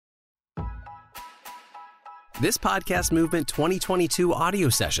This Podcast Movement 2022 audio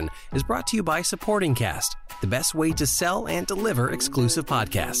session is brought to you by Supporting Cast, the best way to sell and deliver exclusive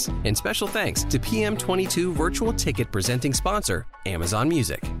podcasts. And special thanks to PM22 virtual ticket presenting sponsor, Amazon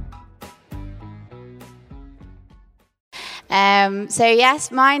Music. Yes,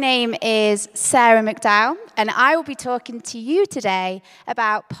 my name is Sarah McDowell, and I will be talking to you today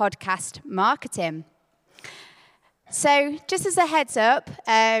about podcast marketing. So, just as a heads up,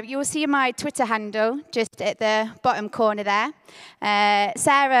 you will see my Twitter handle just at the bottom corner there,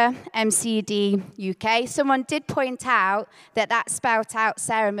 Sarah MCD UK. Someone did point out that spelt out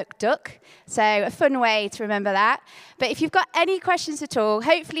Sarah McDuck, so a fun way to remember that. But if you've got any questions at all,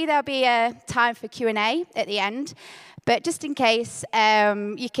 hopefully there'll be a time for Q&A at the end. But just in case,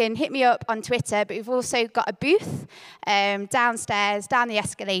 you can hit me up on Twitter, but we've also got a booth downstairs, down the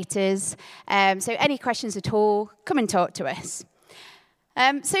escalators. So any questions at all, come and talk to us.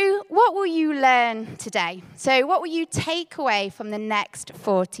 So what will you learn today? So what will you take away from the next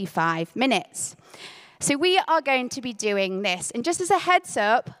 45 minutes? So we are going to be doing this. And just as a heads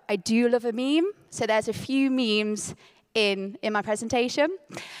up, I do love a meme. So there's a few memes in my presentation.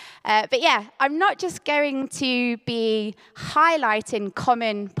 But yeah, I'm not just going to be highlighting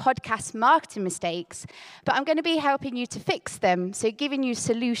common podcast marketing mistakes, but I'm going to be helping you to fix them. So giving you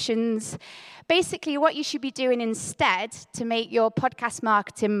solutions, basically what you should be doing instead to make your podcast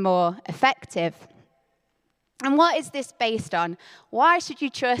marketing more effective. And what is this based on? Why should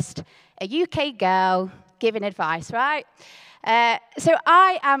you trust a UK girl giving advice, right? So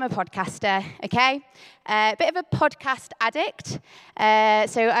I am a podcaster, okay? A bit of a podcast addict.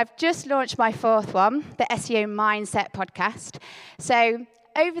 So I've just launched my fourth one, the SEO Mindset podcast. So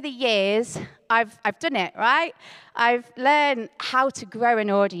over the years, I've done it, right? I've learned how to grow an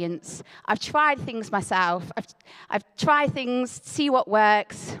audience. I've tried things myself. I've tried things, see what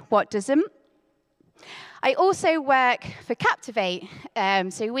works, what doesn't. I also work for Captivate.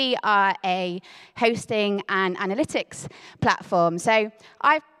 So we are a hosting and analytics platform. So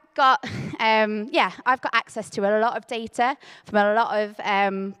I've got access to a lot of data from a lot of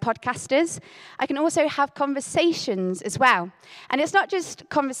podcasters. I can also have conversations as well. And it's not just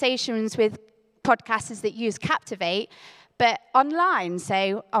conversations with podcasters that use Captivate, but online,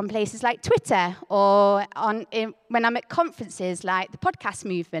 so on places like Twitter or when I'm at conferences like the Podcast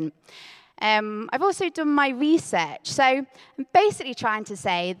Movement. I've also done my research. So I'm basically trying to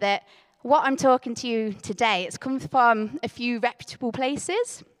say that what I'm talking to you today, it's come from a few reputable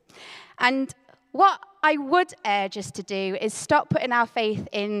places. And what I would urge us to do is stop putting our faith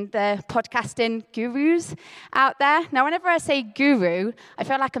in the podcasting gurus out there. Now, whenever I say guru, I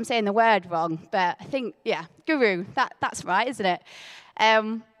feel like I'm saying the word wrong. But I think, guru, that's right, isn't it?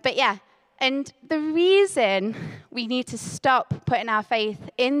 But yeah. And the reason we need to stop putting our faith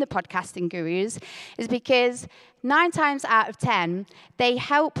in the podcasting gurus is because 9 times out of 10, they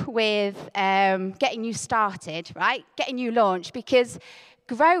help with getting you started, right? Getting you launched, because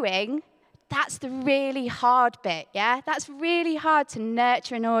growing, that's the really hard bit, yeah? That's really hard to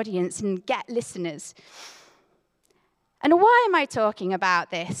nurture an audience and get listeners. And why am I talking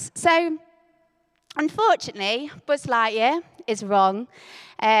about this? So, unfortunately, Buzz Lightyear is wrong.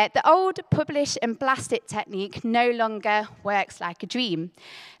 The old publish and blast it technique no longer works like a dream.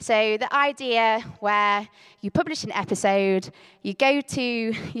 So the idea where you publish an episode, you go to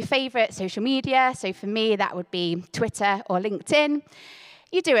your favorite social media, so for me that would be Twitter or LinkedIn.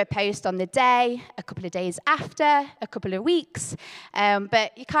 You do a post on the day, a couple of days after, a couple of weeks,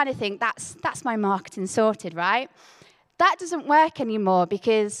 but you kind of think that's my marketing sorted, right? That doesn't work anymore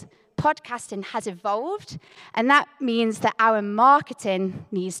because podcasting has evolved, and that means that our marketing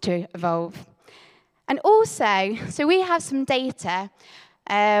needs to evolve. And also, so we have some data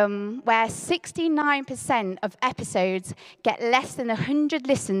where 69% of episodes get less than 100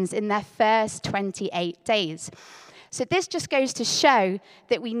 listens in their first 28 days. So this just goes to show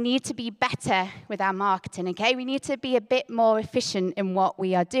that we need to be better with our marketing, okay? We need to be a bit more efficient in what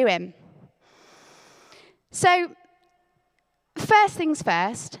we are doing. So, first things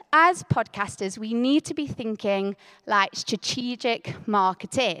first, as podcasters, we need to be thinking like strategic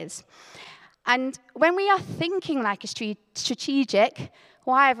marketeers. And when we are thinking like a strategic,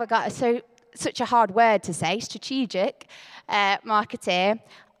 why have I got such a hard word to say, strategic marketeer,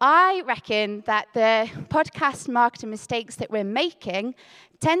 I reckon that the podcast marketing mistakes that we're making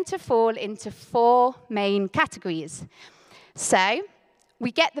tend to fall into 4 main categories. So,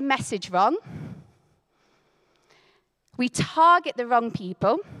 we get the message wrong. We target the wrong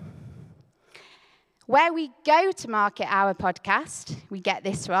people. Where we go to market our podcast, we get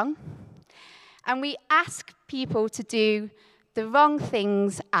this wrong. And we ask people to do the wrong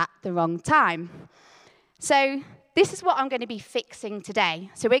things at the wrong time. So this is what I'm going to be fixing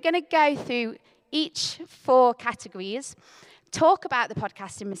today. So we're going to go through each 4 categories, talk about the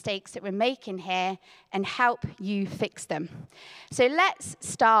podcasting mistakes that we're making here, and help you fix them. So let's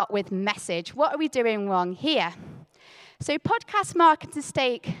start with message. What are we doing wrong here? So podcast marketing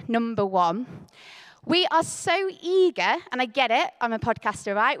mistake number 1. We are so eager, and I get it, I'm a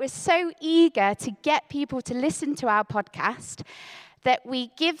podcaster, right? We're so eager to get people to listen to our podcast that we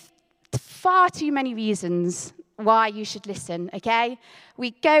give far too many reasons why you should listen, okay?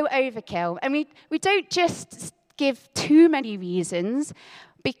 We go overkill, and we don't just give too many reasons.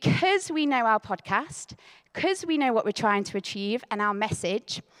 Because we know our podcast, because we know what we're trying to achieve and our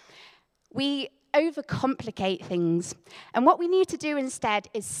message, we overcomplicate things. And what we need to do instead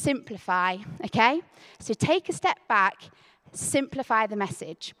is simplify, okay? So take a step back, simplify the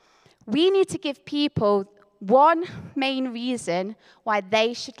message. We need to give people one main reason why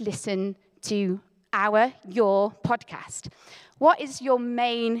they should listen to your podcast. What is your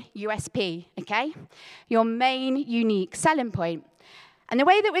main USP, okay? Your main unique selling point. And the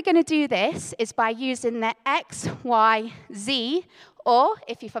way that we're going to do this is by using the X, Y, Z, or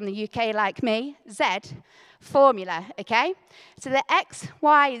if you're from the UK like me, Z formula, okay? So the X,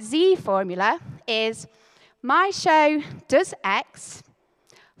 Y, Z formula is my show does X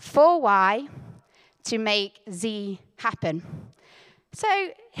for Y to make Z happen. So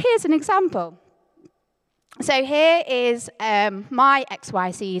here's an example. So here is my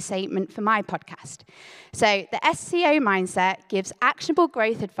XYZ statement for my podcast. So the SEO mindset gives actionable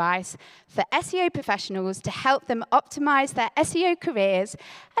growth advice for SEO professionals to help them optimize their SEO careers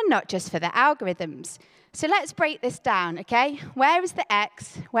and not just for their algorithms. So let's break this down, okay? Where is the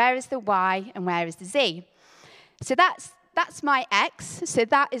X, where is the Y, and where is the Z? So that's my X. So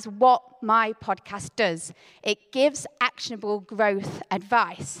that is what my podcast does. It gives actionable growth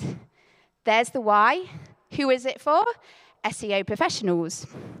advice. There's the Y. Who is it for? SEO professionals.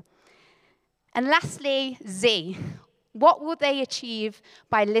 And lastly, Z. What will they achieve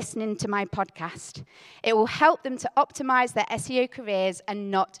by listening to my podcast? It will help them to optimize their SEO careers and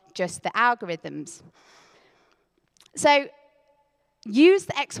not just the algorithms. So use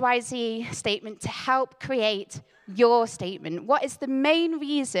the XYZ statement to help create your statement. What is the main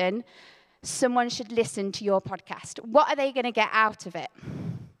reason someone should listen to your podcast? What are they going to get out of it?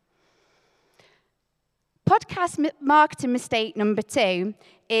 Podcast marketing mistake number 2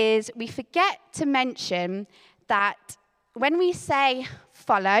 is we forget to mention that when we say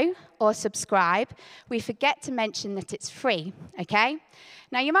follow or subscribe, we forget to mention that it's free, okay?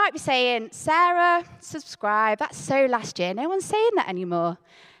 Now, you might be saying, Sarah, subscribe, that's so last year. No one's saying that anymore.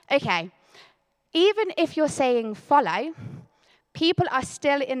 Okay, even if you're saying follow, people are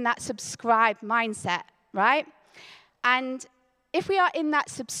still in that subscribe mindset, right? And if we are in that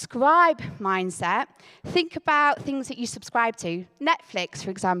subscribe mindset, think about things that you subscribe to. Netflix, for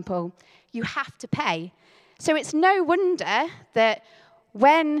example, you have to pay. So it's no wonder that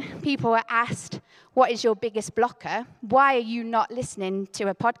when people are asked, what is your biggest blocker? Why are you not listening to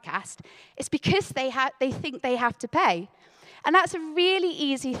a podcast? It's because they think they have to pay. And that's a really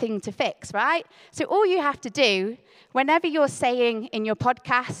easy thing to fix, right? So all you have to do, whenever you're saying in your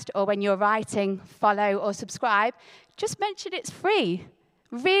podcast or when you're writing follow or subscribe, just mention it's free.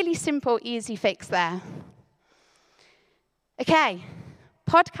 Really simple, easy fix there. Okay,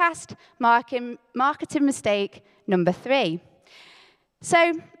 podcast marketing mistake number 3.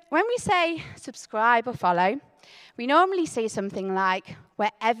 So when we say subscribe or follow, we normally say something like,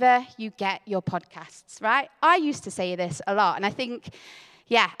 wherever you get your podcasts, right? I used to say this a lot, and I think,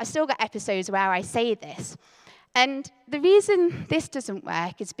 I still got episodes where I say this. And the reason this doesn't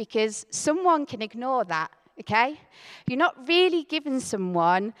work is because someone can ignore that, okay? You're not really giving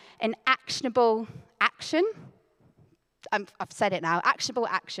someone an actionable action. I've said it now, actionable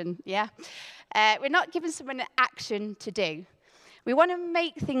action, yeah? We're not giving someone an action to do. We want to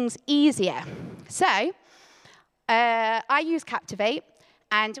make things easier. So, I use Captivate,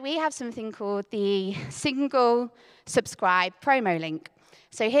 and we have something called the single subscribe promo link.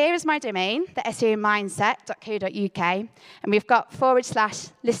 So here is my domain, the SEOmindset.co.uk, and we've got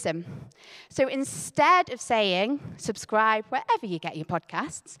 /listen. So instead of saying subscribe wherever you get your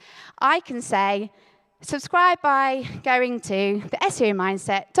podcasts, I can say subscribe by going to the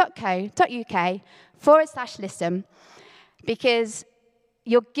SEOmindset.co.uk /listen, because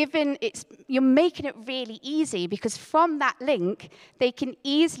you're making it really easy, because from that link, they can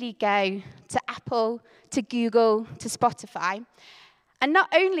easily go to Apple, to Google, to Spotify. And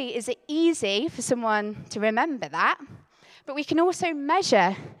not only is it easy for someone to remember that, but we can also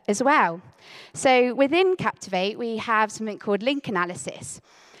measure as well. So within Captivate, we have something called link analysis.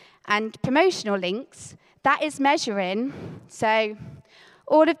 And promotional links, That is measuring. So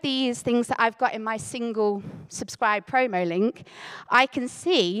all of these things that I've got in my single subscribe promo link, I can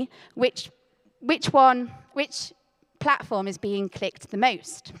see which platform is being clicked the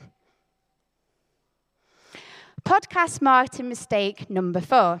most. Podcast marketing mistake number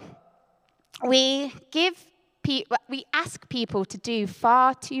 4. We ask people to do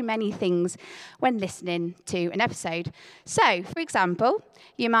far too many things when listening to an episode. So, for example,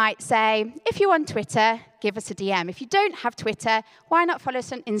 you might say, if you're on Twitter, give us a DM. If you don't have Twitter, why not follow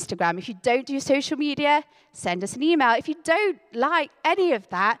us on Instagram? If you don't do social media, send us an email. If you don't like any of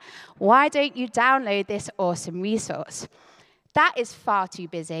that, why don't you download this awesome resource? That is far too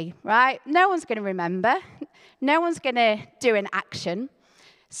busy, right? No one's going to remember. No one's going to do an action.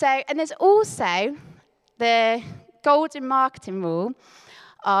 So, and there's also the golden marketing rule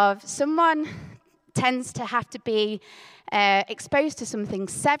of someone tends to have to be exposed to something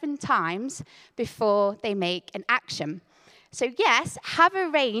 7 times before they make an action. So yes, have a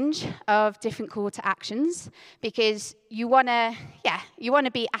range of different call to actions because you want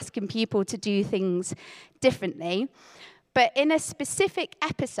to be asking people to do things differently. But in a specific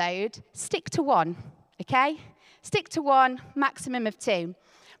episode, stick to 1, okay? Stick to 1, maximum of 2.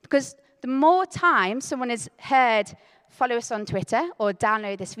 Because the more time someone has heard follow us on Twitter or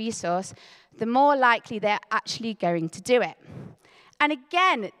download this resource, the more likely they're actually going to do it. And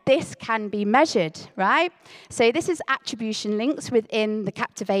again, this can be measured, right? So this is attribution links within the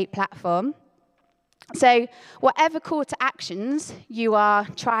Captivate platform. So whatever call to actions you are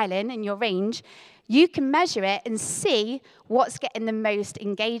trialing in your range, you can measure it and see what's getting the most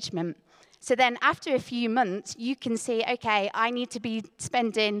engagement. So then after a few months, you can see, okay, I need to be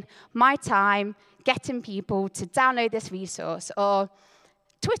spending my time getting people to download this resource, or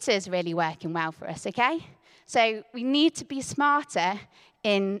Twitter's really working well for us, okay? So we need to be smarter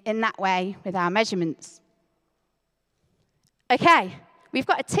in that way with our measurements. Okay, we've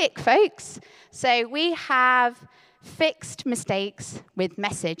got a tick, folks. So we have fixed mistakes with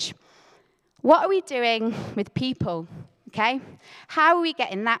message. What are we doing with people, okay? How are we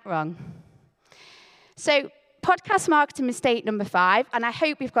getting that wrong? So podcast marketing mistake number 5, and I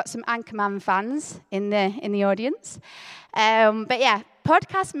hope we've got some Anchorman fans in the audience. But yeah,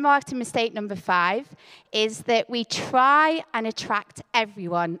 podcast marketing mistake number 5 is that we try and attract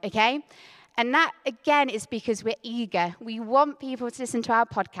everyone, okay? And that, again, is because we're eager. We want people to listen to our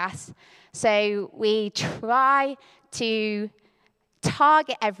podcasts, so we try to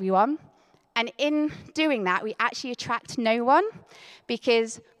target everyone. And in doing that, we actually attract no one,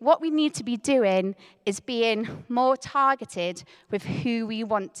 because what we need to be doing is being more targeted with who we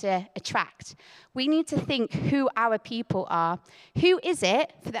want to attract. We need to think who our people are. Who is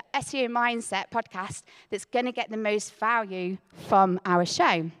it for the SEO Mindset podcast that's going to get the most value from our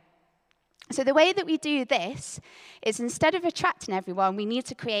show? So the way that we do this is, instead of attracting everyone, we need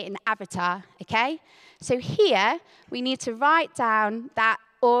to create an avatar, okay? So here, we need to write down that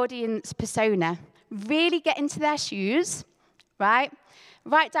audience persona. Really get into their shoes, right?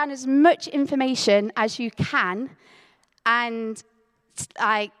 Write down as much information as you can and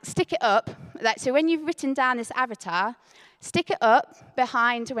stick it up. So when you've written down this avatar, stick it up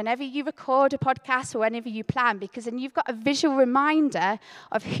behind whenever you record a podcast or whenever you plan, because then you've got a visual reminder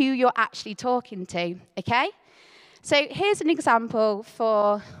of who you're actually talking to, okay? So here's an example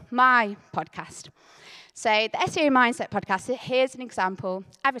for my podcast. So the SEO Mindset podcast, here's an example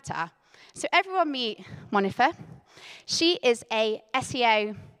avatar. So everyone meet Monica. She is a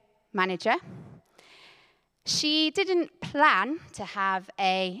SEO manager. She didn't plan to have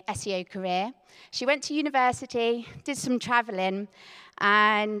a SEO career. She went to university, did some traveling,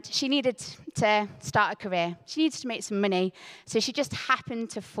 and she needed to start a career. She needed to make some money, so she just happened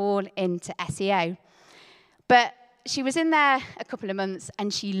to fall into SEO. But she was in there a couple of months,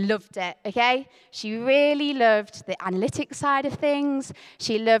 and she loved it, okay? She really loved the analytics side of things.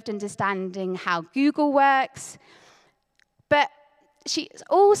 She loved understanding how Google works. But she's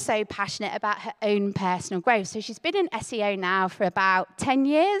also passionate about her own personal growth. So she's been in SEO now for about 10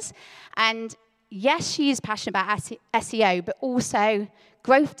 years. And yes, she is passionate about SEO, but also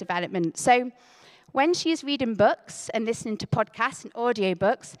growth development. So when she's reading books and listening to podcasts and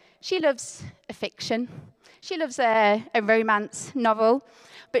audiobooks, she loves a fiction. She loves a romance novel.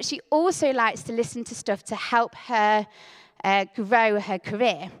 But she also likes to listen to stuff to help her grow her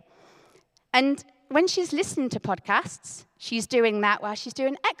career. And when she's listening to podcasts, she's doing that while she's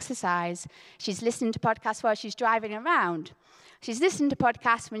doing exercise. She's listening to podcasts while she's driving around. She's listening to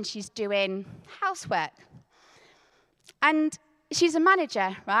podcasts when she's doing housework. And she's a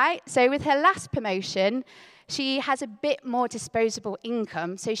manager, right? So with her last promotion, she has a bit more disposable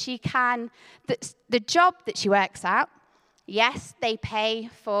income, so she can, the job that she works at, yes, they pay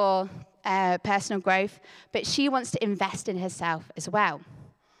for personal growth, but she wants to invest in herself as well.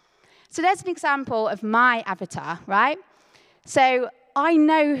 So there's an example of my avatar, right? So I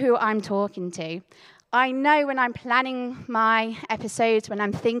know who I'm talking to. I know when I'm planning my episodes, when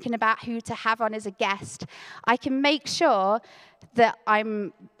I'm thinking about who to have on as a guest, I can make sure that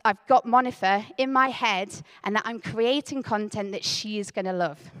I've got Monifa in my head and that I'm creating content that she's going to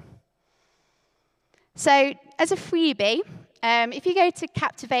love. So as a freebie, if you go to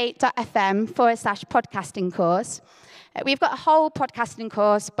captivate.fm/podcasting course, we've got a whole podcasting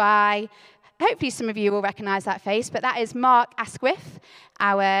course by, hopefully some of you will recognize that face, but that is Mark Asquith,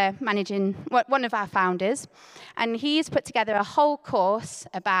 one of our founders. And he's put together a whole course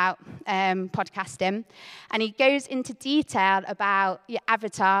about podcasting. And he goes into detail about your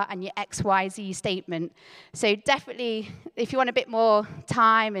avatar and your XYZ statement. So definitely, if you want a bit more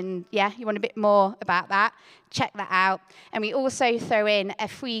time and you want a bit more about that, check that out. And we also throw in a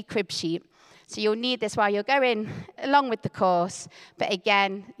free crib sheet. So you'll need this while you're going along with the course. But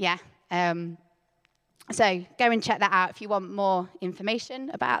again, so go and check that out if you want more information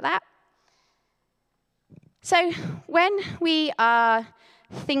about that. So when we are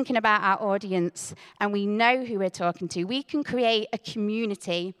thinking about our audience and we know who we're talking to, we can create a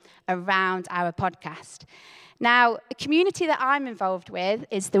community around our podcast. Now, a community that I'm involved with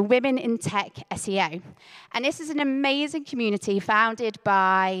is the Women in Tech SEO. And this is an amazing community founded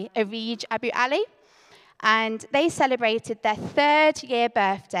by Arij Abu Ali. And they celebrated their 3rd year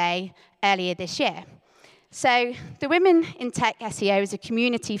birthday earlier this year. So the Women in Tech SEO is a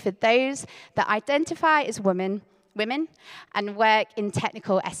community for those that identify as women, and work in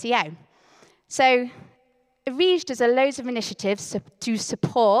technical SEO. So Arij does loads of initiatives to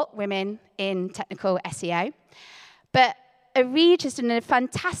support women in technical SEO. But Arij has done a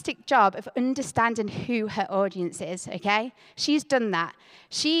fantastic job of understanding who her audience is, okay? She's done that.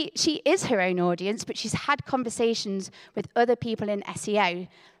 She is her own audience, but she's had conversations with other people in SEO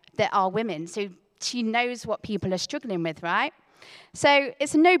that are women. So she knows what people are struggling with, right? So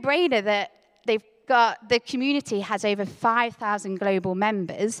it's a no-brainer that the community has over 5,000 global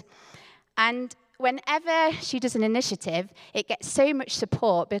members. And whenever she does an initiative, it gets so much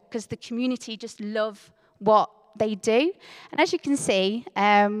support because the community just love what they do. And as you can see,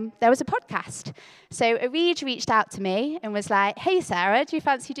 there was a podcast. So Arij reached out to me and was like, hey, Sarah, do you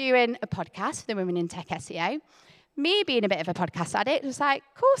fancy doing a podcast for the Women in Tech SEO? Me being a bit of a podcast addict was like,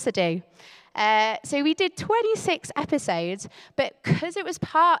 of course I do. So we did 26 episodes, but because it was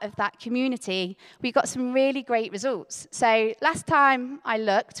part of that community, we got some really great results. So last time I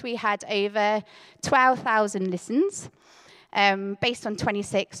looked, we had over 12,000 listens based on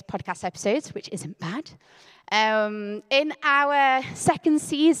 26 podcast episodes, which isn't bad. In our 2nd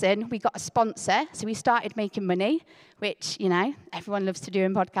season, we got a sponsor, so we started making money, which, everyone loves to do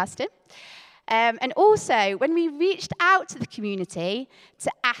in podcasting. And also, when we reached out to the community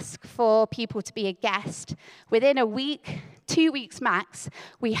to ask for people to be a guest, within a week, 2 weeks max,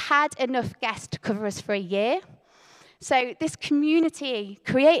 we had enough guests to cover us for a year. So this community,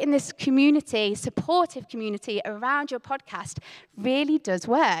 creating this community, supportive community around your podcast really does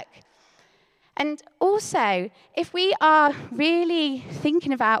work. And also, if we are really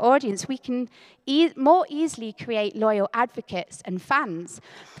thinking of our audience, we can more easily create loyal advocates and fans.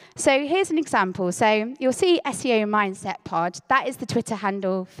 So here's an example. So you'll see SEO Mindset Pod. That is the Twitter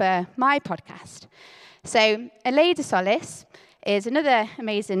handle for my podcast. So Aleda Solis is another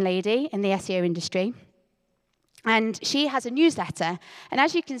amazing lady in the SEO industry. And she has a newsletter. And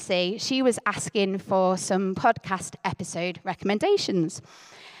as you can see, she was asking for some podcast episode recommendations.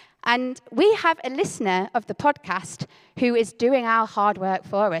 And we have a listener of the podcast who is doing our hard work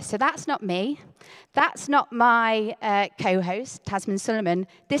for us. So that's not me. That's not my co-host, Tasman Suleiman.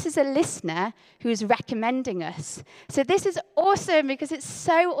 This is a listener who's recommending us. So this is awesome because it's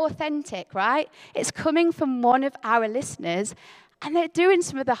so authentic, right? It's coming from one of our listeners, and they're doing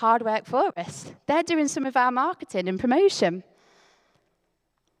some of the hard work for us. They're doing some of our marketing and promotion.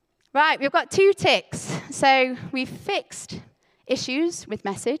 Right, we've got 2 ticks. So we've fixed issues with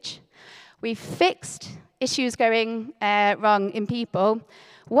message. We've fixed issues going wrong in people.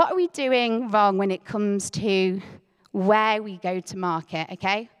 What are we doing wrong when it comes to where we go to market,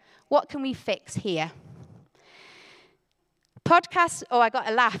 okay? What can we fix here? Podcast, I got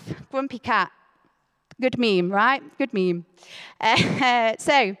a laugh. Grumpy cat. Good meme, right? Good meme.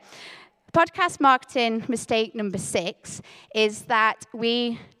 So, podcast marketing mistake number 6 is that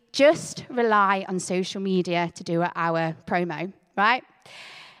we just rely on social media to do our promo, right?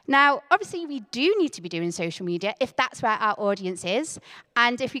 Now, obviously, we do need to be doing social media if that's where our audience is.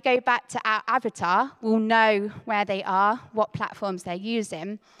 And if we go back to our avatar, we'll know where they are, what platforms they're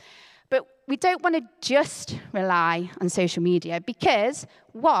using. But we don't want to just rely on social media because,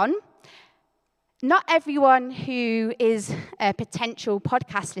 one, not everyone who is a potential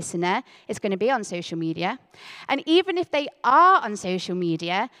podcast listener is going to be on social media. And even if they are on social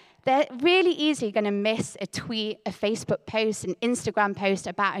media, they're really easily going to miss a tweet, a Facebook post, an Instagram post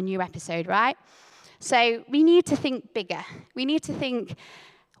about a new episode, right? So we need to think bigger. We need to think,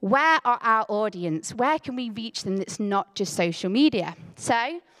 where are our audience? Where can we reach them that's not just social media?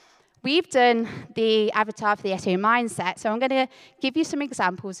 So we've done the avatar for the SEO mindset. So I'm going to give you some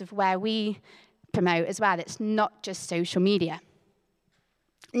examples of where we promote as well. It's not just social media.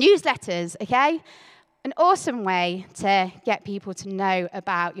 Newsletters, okay? An awesome way to get people to know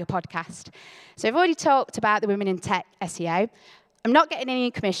about your podcast. So I've already talked about the Women in Tech SEO. I'm not getting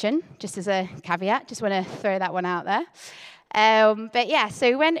any commission, just as a caveat. Just want to throw that one out there. But yeah,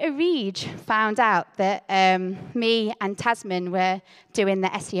 so when Arij found out that me and Tasman were doing the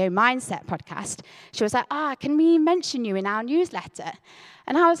SEO Mindset podcast, she was like, can we mention you in our newsletter?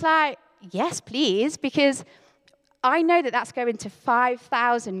 And I was like, yes, please, because I know that that's going to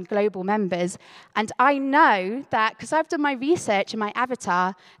 5,000 global members, and I know that, because I've done my research in my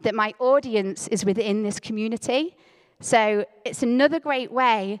avatar, that my audience is within this community. So it's another great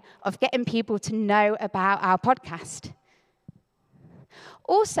way of getting people to know about our podcast.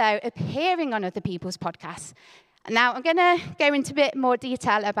 Also, appearing on other people's podcasts. Now, I'm going to go into a bit more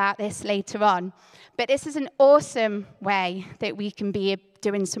detail about this later on, but this is an awesome way that we can be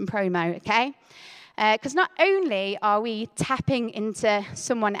doing some promo, okay? Because not only are we tapping into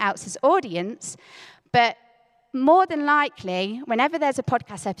someone else's audience, but more than likely, whenever there's a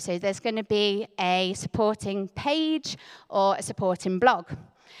podcast episode, there's going to be a supporting page or a supporting blog.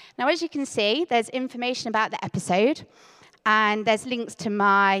 Now, as you can see, there's information about the episode, and there's links to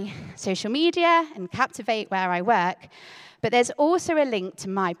my social media and Captivate, where I work, but there's also a link to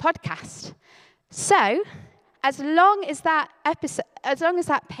my podcast. So, as long as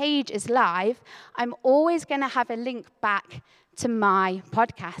that page is live, I'm always going to have a link back to my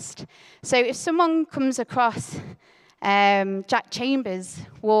podcast. So if someone comes across Jack Chambers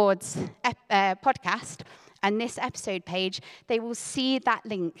Ward's podcast and this episode page, they will see that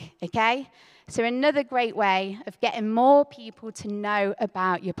link, okay? So another great way of getting more people to know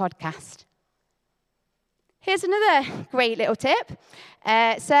about your podcast. Here's another great little tip.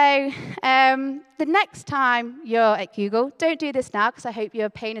 The next time you're at Google, don't do this now because I hope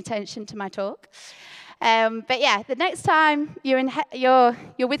you're paying attention to my talk. But yeah, the next time you're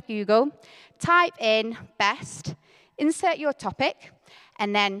with Google, type in best, insert your topic,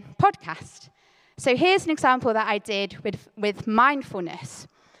 and then podcast. So here's an example that I did with mindfulness.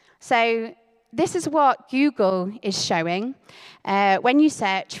 So this is what Google is showing when you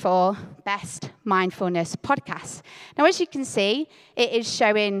search for best mindfulness podcasts. Now, as you can see, it is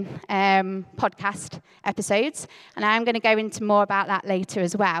showing podcast episodes, and I'm going to go into more about that later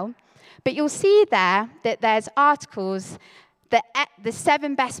as well. But you'll see there that there's articles, the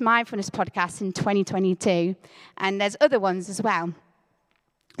 7 best mindfulness podcasts in 2022, and there's other ones as well.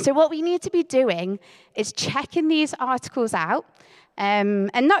 So what we need to be doing is checking these articles out, and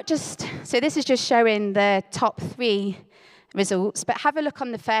not just, so this is just showing the top 3 results, but have a look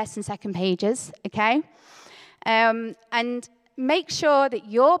on the first and second pages, okay? And make sure that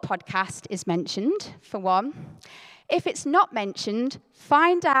your podcast is mentioned, for one. If it's not mentioned,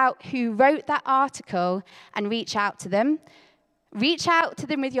 find out who wrote that article and reach out to them. Reach out to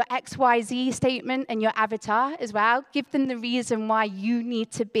them with your XYZ statement and your avatar as well. Give them the reason why you need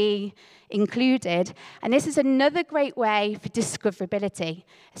to be included. And this is another great way for discoverability.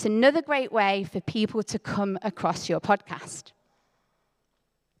 It's another great way for people to come across your podcast.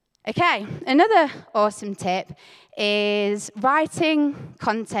 Okay, another awesome tip is writing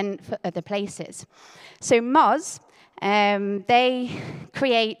content for other places. So Moz, they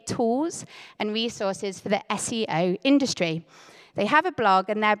create tools and resources for the SEO industry. They have a blog,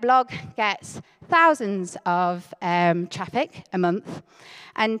 and their blog gets thousands of traffic a month.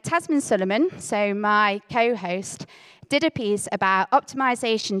 And Tasman Sullivan, so my co-host, did a piece about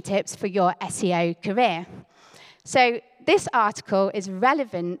optimization tips for your SEO career. So this article is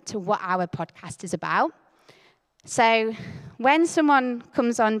relevant to what our podcast is about. So when someone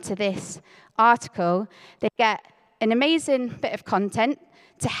comes onto this article, they get an amazing bit of content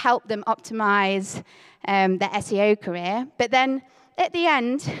to help them optimize their SEO career. But then at the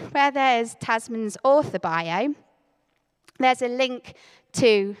end, where there's Tasman's author bio, there's a link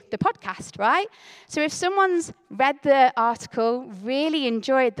to the podcast, right? So if someone's read the article, really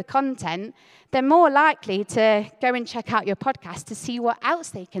enjoyed the content, they're more likely to go and check out your podcast to see what else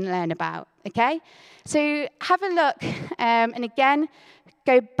they can learn about, okay? So have a look, and again,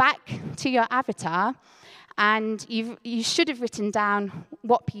 go back to your avatar, and you should have written down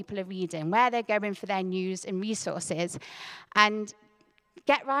what people are reading, where they're going for their news and resources, and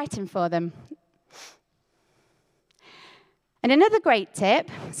get writing for them. And another great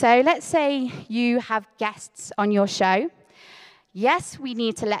tip, so let's say you have guests on your show. Yes, we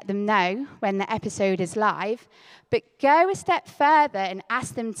need to let them know when the episode is live, but go a step further and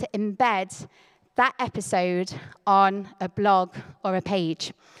ask them to embed that episode on a blog or a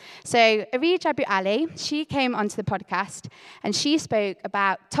page. So Areej Abu Ali, she came onto the podcast and she spoke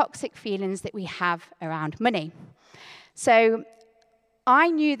about toxic feelings that we have around money. So I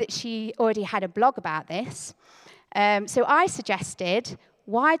knew that she already had a blog about this. So I suggested,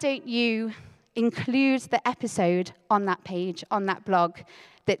 why don't you include the episode on that page, on that blog,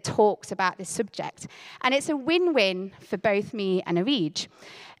 that talks about this subject? And it's a win-win for both me and Areej.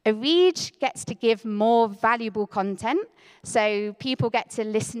 Areej gets to give more valuable content, so people get to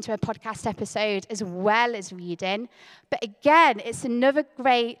listen to a podcast episode as well as reading. But again, it's another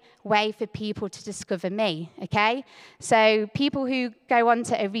great way for people to discover me, okay? So people who go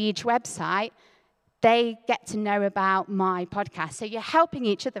onto Areej's website, they get to know about my podcast. So you're helping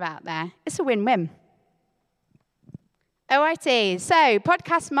each other out there. It's a win-win. Alrighty, so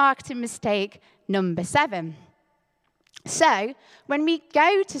podcast marketing mistake number 7. So when we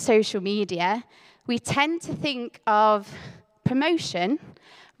go to social media, we tend to think of promotion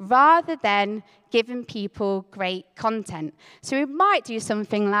rather than giving people great content. So we might do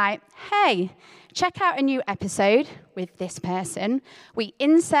something like, hey, check out a new episode with this person. We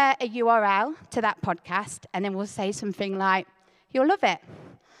insert a URL to that podcast, and then we'll say something like, you'll love it.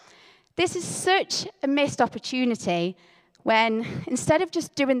 This is such a missed opportunity when instead of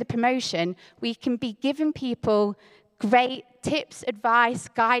just doing the promotion, we can be giving people great tips, advice,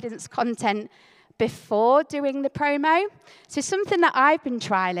 guidance, content before doing the promo. So something that I've been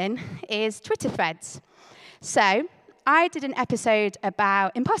trialing is Twitter threads. So I did an episode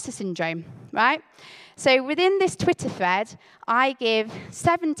about imposter syndrome, right? So within this Twitter thread, I give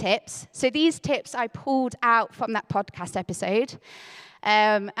 7 tips. So these tips I pulled out from that podcast episode,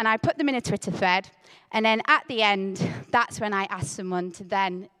 and I put them in a Twitter thread. And then at the end, that's when I ask someone to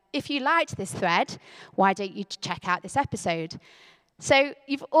then, if you liked this thread, why don't you check out this episode? So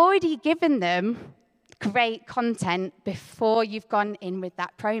you've already given them great content before you've gone in with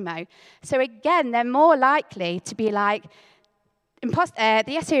that promo. So again, they're more likely to be like, the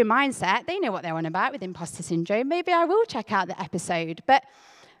SEO mindset, they know what they're on about with imposter syndrome. Maybe I will check out the episode. But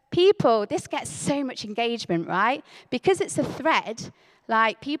people, this gets so much engagement, right? Because it's a thread,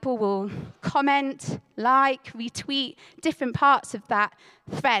 like people will comment, like, retweet different parts of that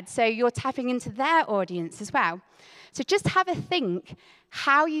thread. So you're tapping into their audience as well. So just have a think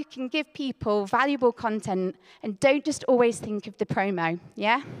how you can give people valuable content and don't just always think of the promo,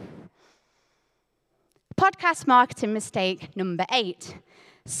 yeah? Podcast marketing mistake number 8.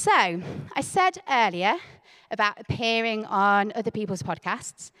 So I said earlier about appearing on other people's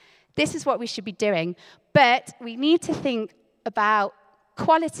podcasts. This is what we should be doing, but we need to think about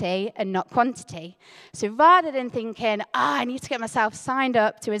quality and not quantity. So rather than thinking, I need to get myself signed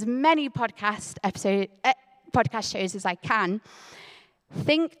up to as many podcast shows as I can,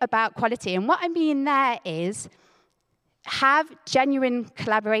 think about quality. And what I mean there is have genuine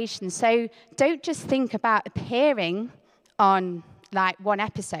collaboration. So don't just think about appearing on like one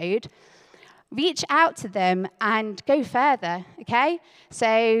episode. Reach out to them and go further, okay?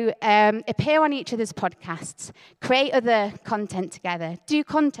 So appear on each other's podcasts, create other content together, do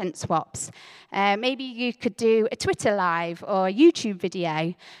content swaps. Maybe you could do a Twitter live or a YouTube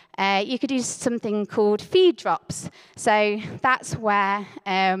video. You could do something called feed drops. So that's where,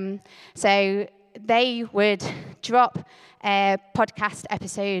 so they would drop a podcast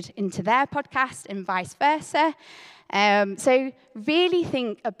episode into their podcast and vice versa. So really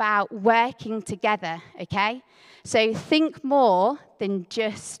think about working together, okay? So think more than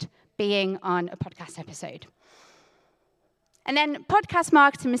just being on a podcast episode. And then podcast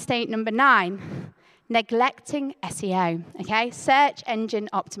marketing mistake number 9, neglecting SEO, okay? Search engine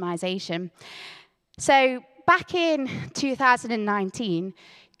optimization. So back in 2019,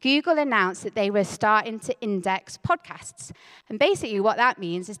 Google announced that they were starting to index podcasts. And basically what that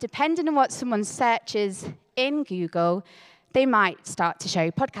means is depending on what someone searches in Google, they might start to show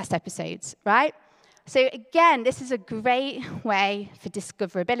podcast episodes, right? So again, this is a great way for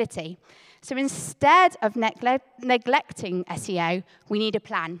discoverability. So instead of neglecting SEO, we need a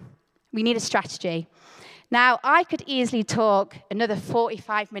plan. We need a strategy. Now, I could easily talk another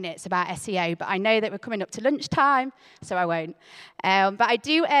 45 minutes about SEO, but I know that we're coming up to lunchtime, so I won't. But I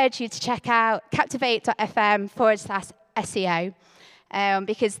do urge you to check out captivate.fm/SEO,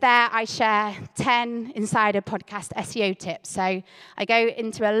 because there I share 10 insider podcast SEO tips. So I go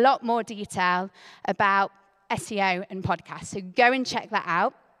into a lot more detail about SEO and podcasts. So go and check that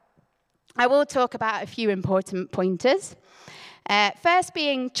out. I will talk about a few important pointers. First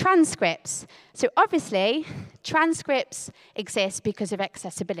being transcripts. So obviously, transcripts exist because of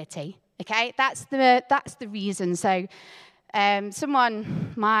accessibility. Okay, that's the reason. So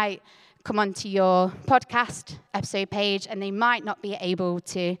someone might come onto your podcast episode page and they might not be able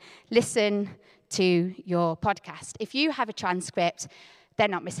to listen to your podcast. If you have a transcript, they're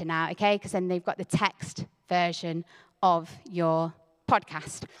not missing out, okay? Because then they've got the text version of your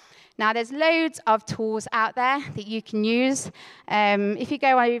podcast. Now, there's loads of tools out there that you can use. If you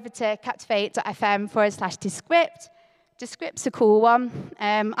go over to captivate.fm/Descript, Descript's a cool one.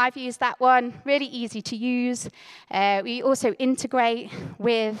 I've used that one, really easy to use. We also integrate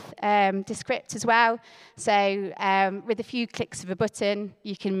with Descript as well. So with a few clicks of a button,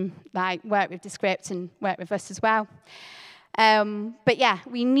 you can work with Descript and work with us as well. But yeah,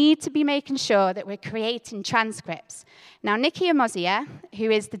 we need to be making sure that we're creating transcripts. Now, Nikki Amozia,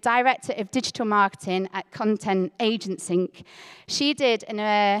 who is the Director of Digital Marketing at Content Agent Sync, she did an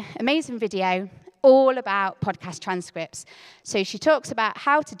amazing video all about podcast transcripts. So she talks about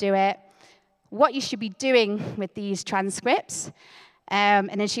how to do it, what you should be doing with these transcripts, and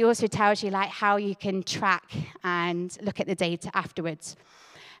then she also tells you how you can track and look at the data afterwards.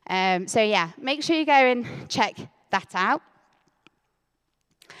 So yeah, make sure you go and check that out.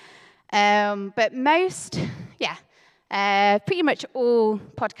 But pretty much all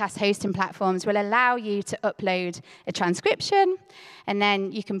podcast hosting platforms will allow you to upload a transcription, and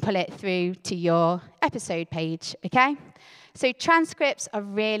then you can pull it through to your episode page, okay? So transcripts are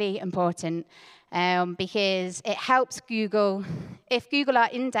really important because it helps Google. If Google are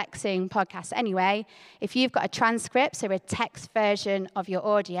indexing podcasts anyway, if you've got a transcript, so a text version of your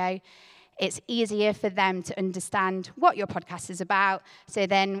audio, it's easier for them to understand what your podcast is about. So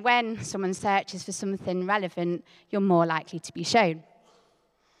then when someone searches for something relevant, you're more likely to be shown.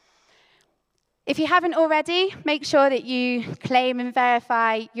 If you haven't already, make sure that you claim and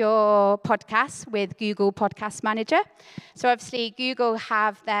verify your podcast with Google Podcast Manager. So obviously, Google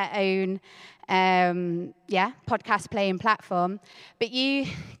have their own podcast playing platform, but you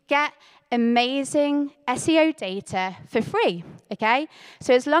get amazing SEO data for free, okay?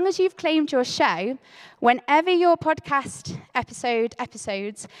 So as long as you've claimed your show, whenever your podcast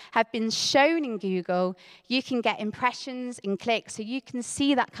episodes have been shown in Google, you can get impressions and clicks, so you can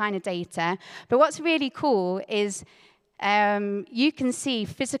see that kind of data. But what's really cool is you can see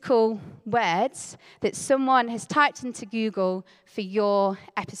physical words that someone has typed into Google for your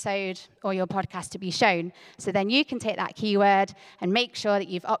episode or your podcast to be shown. So then you can take that keyword and make sure that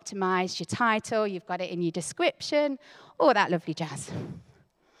you've optimized your title, you've got it in your description, all that lovely jazz.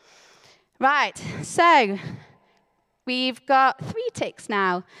 Right, so we've got 3 ticks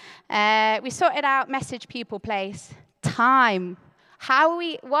now. We sorted out message, people, place, time.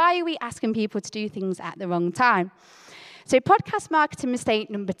 Why are we asking people to do things at the wrong time? So podcast marketing mistake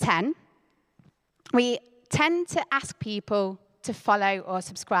number 10, we tend to ask people to follow or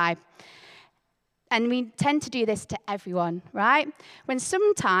subscribe. And we tend to do this to everyone, right? When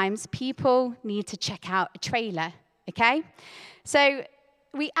sometimes people need to check out a trailer, okay? So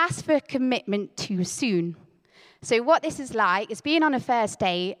we ask for commitment too soon. So what this is like is being on a first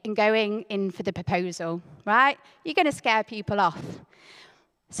date and going in for the proposal, right? You're going to scare people off.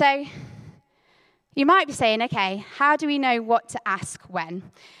 So you might be saying, okay, how do we know what to ask when?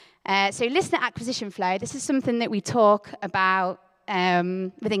 So listener acquisition flow, this is something that we talk about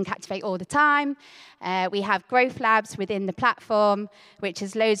within Captivate all the time. We have growth labs within the platform, which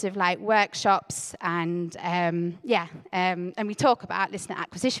is loads of workshops and we talk about listener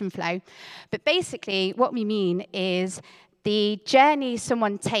acquisition flow. But basically what we mean is the journey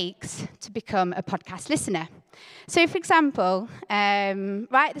someone takes to become a podcast listener. So, for example,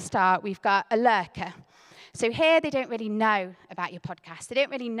 right at the start, we've got a lurker. So here, they don't really know about your podcast. They don't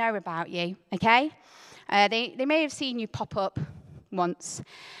really know about you, okay? They may have seen you pop up once.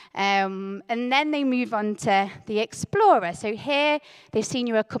 And then they move on to the explorer. So here, they've seen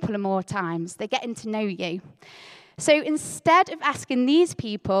you a couple of more times. They're getting to know you. So instead of asking these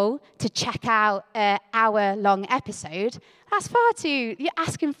people to check out an hour-long episode, you're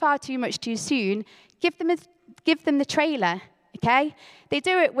asking far too much too soon. give them the trailer, okay? They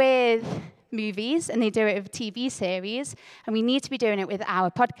do it with movies and they do it with TV series, and we need to be doing it with our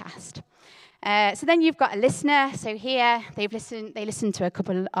podcast. So then you've got a listener. So here they listen to a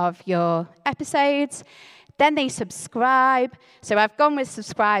couple of your episodes. Then they subscribe. So I've gone with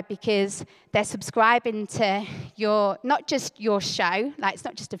subscribe because they're subscribing to not just your show, like it's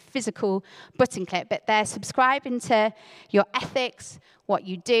not just a physical button click, but they're subscribing to your ethics, what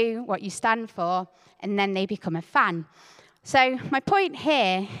you do, what you stand for, and then they become a fan. So my point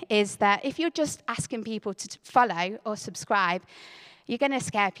here is that if you're just asking people to follow or subscribe, you're going to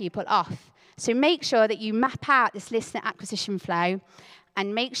scare people off. So make sure that you map out this listener acquisition flow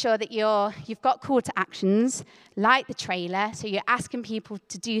and make sure that you've got call to actions, like the trailer, so you're asking people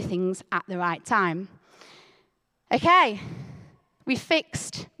to do things at the right time. Okay, we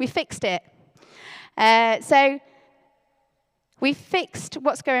fixed it. So we fixed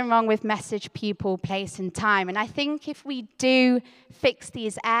what's going wrong with message, people, place, and time. And I think if we do fix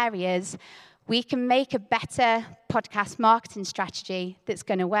these areas, we can make a better podcast marketing strategy that's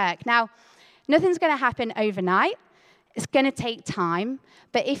going to work. Now, nothing's going to happen overnight. It's going to take time.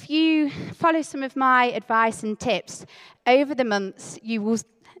 But if you follow some of my advice and tips, over the months, you will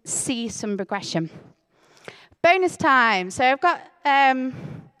see some progression. Bonus time. So I've got a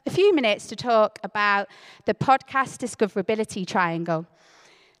few minutes to talk about the podcast discoverability triangle.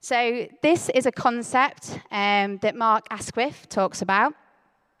 So this is a concept that Mark Asquith talks about.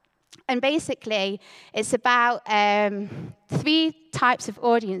 And basically, it's about 3 types of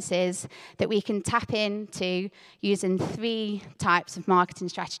audiences that we can tap into using 3 types of marketing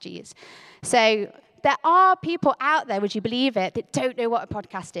strategies. So there are people out there, would you believe it, that don't know what a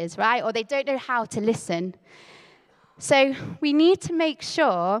podcast is, right? Or they don't know how to listen. So we need to make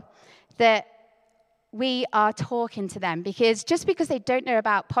sure that we are talking to them, because just because they don't know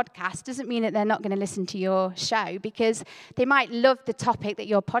about podcasts doesn't mean that they're not going to listen to your show, because they might love the topic that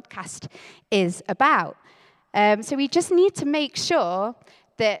your podcast is about. So we just need to make sure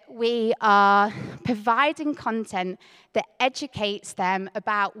that we are providing content that educates them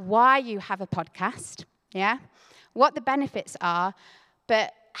about why you have a podcast, yeah, what the benefits are,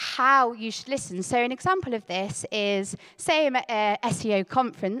 but how you should listen. So an example of this is, say I'm at an SEO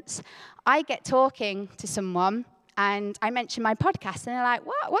conference, I get talking to someone and I mention my podcast and they're like,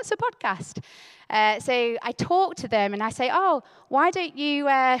 what? What's a podcast? So I talk to them and I say, oh, why don't you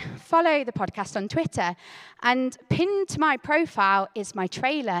follow the podcast on Twitter? And pinned to my profile is my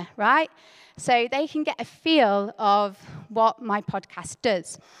trailer, right? So they can get a feel of what my podcast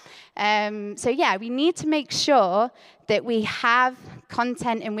does. So yeah, we need to make sure that we have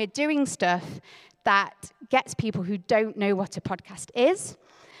content and we're doing stuff that gets people who don't know what a podcast is.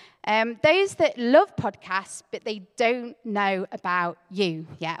 Those that love podcasts, but they don't know about you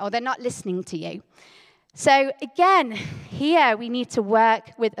yet, or they're not listening to you. So again, here we need to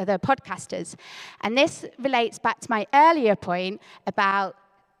work with other podcasters. And this relates back to my earlier point about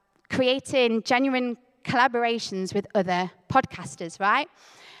creating genuine collaborations with other podcasters, right?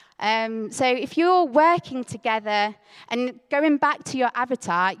 So if you're working together and going back to your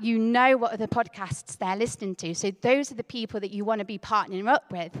avatar, you know what other podcasts they're listening to. So those are the people that you want to be partnering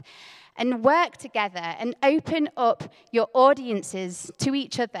up with. And work together and open up your audiences to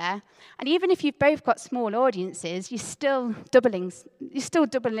each other. And even if you've both got small audiences, you're still doubling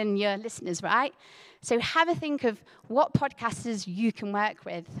your listeners, right? So have a think of what podcasters you can work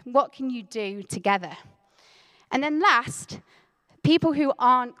with. What can you do together? And then last, people who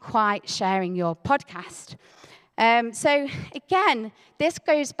aren't quite sharing your podcast. So again, this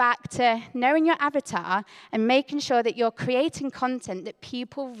goes back to knowing your avatar and making sure that you're creating content that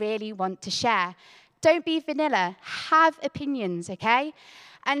people really want to share. Don't be vanilla. Have opinions, okay?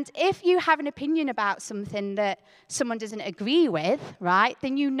 And if you have an opinion about something that someone doesn't agree with, right,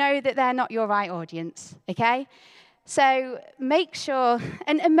 then you know that they're not your right audience, okay? So make sure,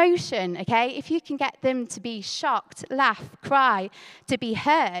 and emotion, okay? If you can get them to be shocked, laugh, cry, to be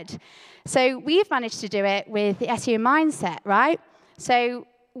heard. So we've managed to do it with the SEO mindset, right? So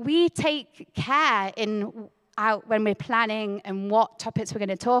we take care when we're planning and what topics we're going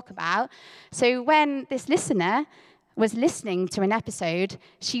to talk about. So when this listener was listening to an episode,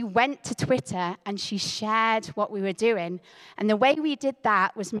 she went to Twitter and she shared what we were doing. And the way we did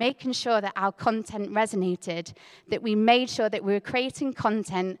that was making sure that our content resonated, that we made sure that we were creating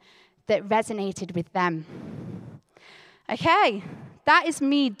content that resonated with them. Okay, that is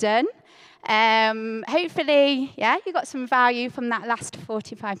me done. Hopefully, yeah, you got some value from that last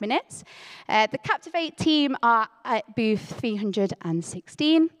 45 minutes. The Captivate team are at booth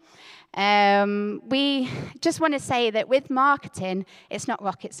 316. We just want to say that with marketing, it's not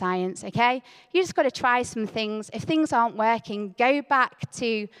rocket science, okay? You just got to try some things. If things aren't working, go back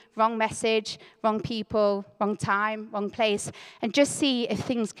to wrong message, wrong people, wrong time, wrong place, and just see if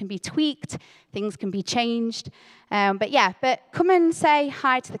things can be tweaked, things can be changed. But come and say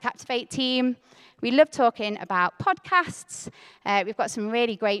hi to the Captivate team. We love talking about podcasts. We've got some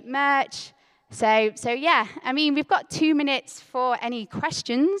really great merch. So yeah, I mean, we've got 2 minutes for any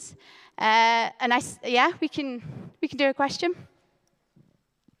questions. We can do a question.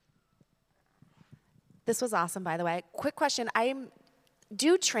 This was awesome, by the way. Quick question. I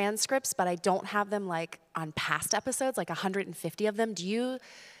do transcripts, but I don't have them like on past episodes, like 150 of them. Do you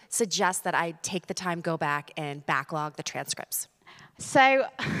suggest that I take the time, go back, and backlog the transcripts? So,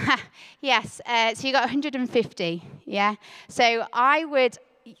 yes. So you got 150, yeah? So I would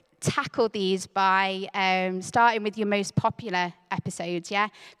tackle these by starting with your most popular episodes, yeah?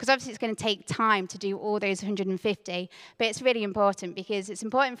 Because obviously it's going to take time to do all those 150, but it's really important because it's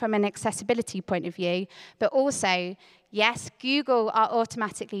important from an accessibility point of view, but also, yes, Google are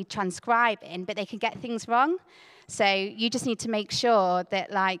automatically transcribing, but they can get things wrong. So you just need to make sure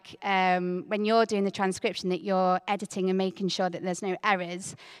that, like, when you're doing the transcription, that you're editing and making sure that there's no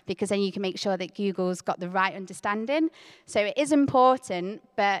errors, because then you can make sure that Google's got the right understanding. So it is important,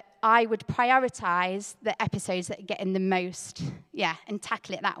 but I would prioritize the episodes that are getting the most, and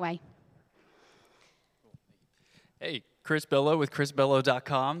tackle it that way. Hey, Chris Bello with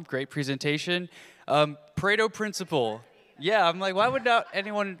chrisbello.com. Great presentation. Pareto principle. Yeah, I'm like, why would not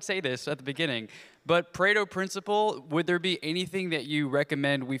anyone say this at the beginning? But Pareto principle, would there be anything that you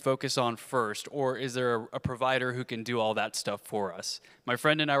recommend we focus on first, or is there a provider who can do all that stuff for us? My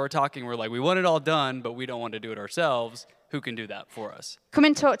friend and I were talking, we're like, we want it all done, but we don't want to do it ourselves. Who can do that for us? Come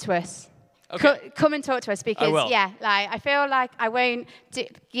and talk to us. Okay. Come and talk to us because, I feel like I won't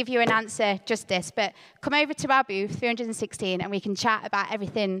give you an answer justice, but come over to our booth, 316, and we can chat about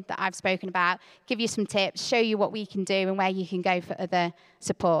everything that I've spoken about, give you some tips, show you what we can do and where you can go for other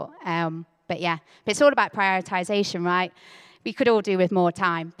support. But it's all about prioritization, right? We could all do with more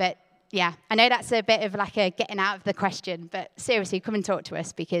time, but yeah, I know that's a bit of like a getting out of the question, but seriously, come and talk to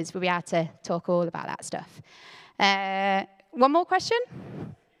us because we'll be able to talk all about that stuff. One more question?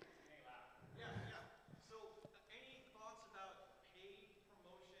 Yeah. So, any thoughts about paid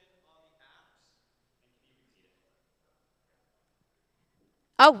promotion on the apps?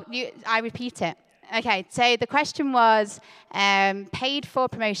 And can you repeat it? I repeat it. Okay, so the question was paid for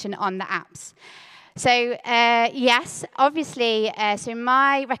promotion on the apps. So yes, obviously, so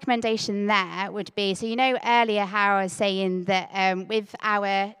my recommendation there would be, so you know earlier how I was saying that with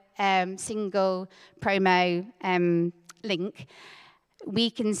our single promo link,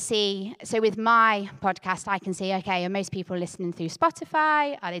 we can see, so with my podcast, I can see, okay, are most people listening through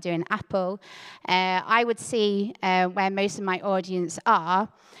Spotify? Are they doing Apple? I would see where most of my audience are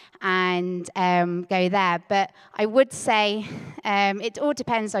and go there. But I would say it all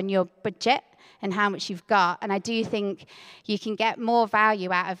depends on your budget and how much you've got. And I do think you can get more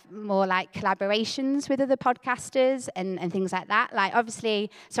value out of more like collaborations with other podcasters and things like that. Like obviously,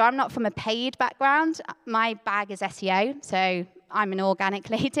 so I'm not from a paid background. My bag is SEO, so I'm an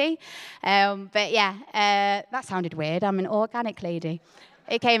organic lady. But yeah, that sounded weird. I'm an organic lady.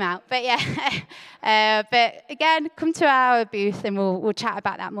 It came out, but yeah. But again, come to our booth and we'll chat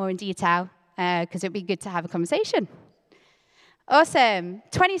about that more in detail because it'd be good to have a conversation. Awesome.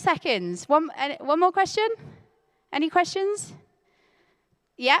 20 seconds. One more question? Any questions?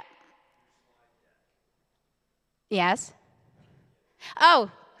 Yeah. Yes.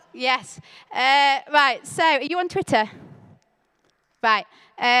 Oh, yes. Right. So, are you on Twitter? Right.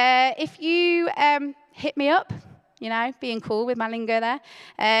 If you hit me up, you know, being cool with my lingo there.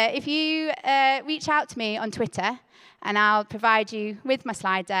 If you reach out to me on Twitter, and I'll provide you with my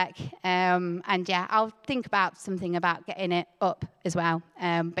slide deck, and yeah, I'll think about something about getting it up as well.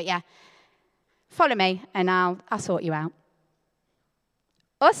 But yeah, follow me, and I'll sort you out.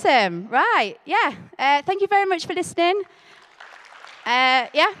 Awesome. Right. Yeah. Thank you very much for listening.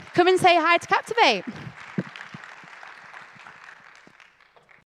 Yeah. Come and say hi to Captivate.